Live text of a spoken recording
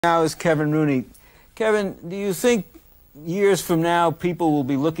Now is Kevin Rooney. Kevin, do you think years from now people will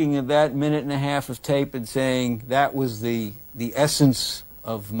be looking at that minute and a half of tape and saying that was the essence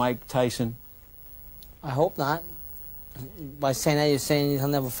of Mike Tyson? I hope not. By saying that, you're saying he'll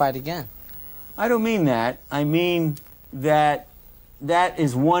never fight again. I don't mean that. I mean that that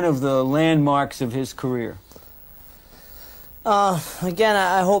is one of the landmarks of his career. Again,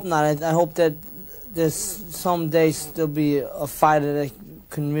 I hope not. I hope that there's someday there'll be a fighter that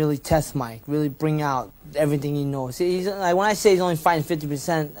can really test Mike, really bring out everything he knows. Like when I say he's only fighting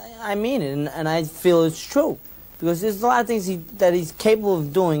 50%, I mean it, and I feel it's true. Because there's a lot of things that he's capable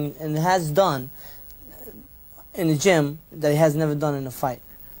of doing and has done in the gym that he has never done in a fight.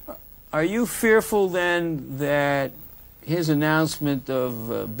 Are you fearful then that his announcement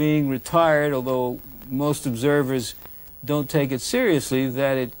of being retired, although most observers don't take it seriously,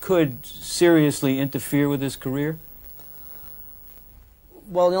 that it could seriously interfere with his career?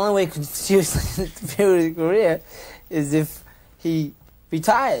 Well, the only way it could seriously interfere with his career is if he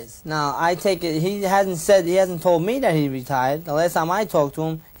retires. Now, I take it he hasn't told me that he retired. The last time I talked to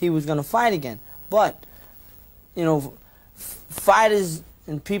him, he was going to fight again. But, you know, fighters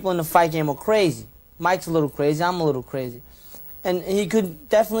and people in the fight game are crazy. Mike's a little crazy. I'm a little crazy. And he could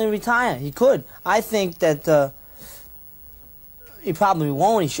definitely retire. He could. I think that he probably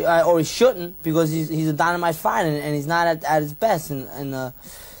won't, or he shouldn't, because he's a dynamite fighter and he's not at his best. And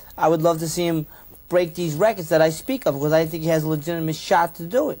I would love to see him break these records that I speak of, because I think he has a legitimate shot to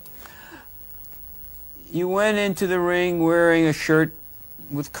do it. You went into the ring wearing a shirt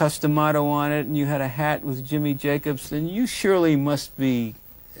with custom motto on it, and you had a hat with Jimmy Jacobs, and you surely must be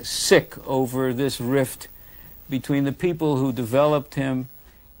sick over this rift between the people who developed him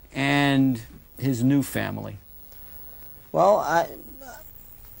and his new family. Well, I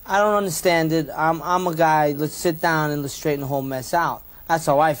don't understand it. I'm a guy, let's sit down and let's straighten the whole mess out. That's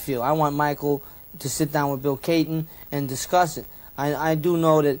how I feel. I want Michael to sit down with Bill Caton and discuss it. I do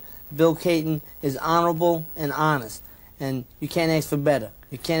know that Bill Caton is honorable and honest, and you can't ask for better.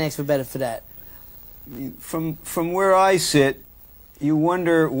 You can't ask for better for that. From where I sit, you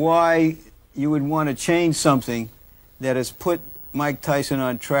wonder why you would want to change something that has put Mike Tyson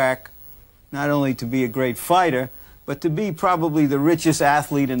on track not only to be a great fighter, but to be probably the richest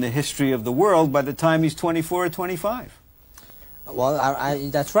athlete in the history of the world by the time he's 24 or 25. Well,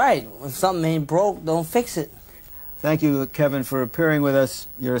 that's right. If something ain't broke, don't fix it. Thank you, Kevin, for appearing with us.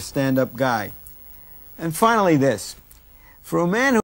 You're a stand-up guy. And finally this. For a man who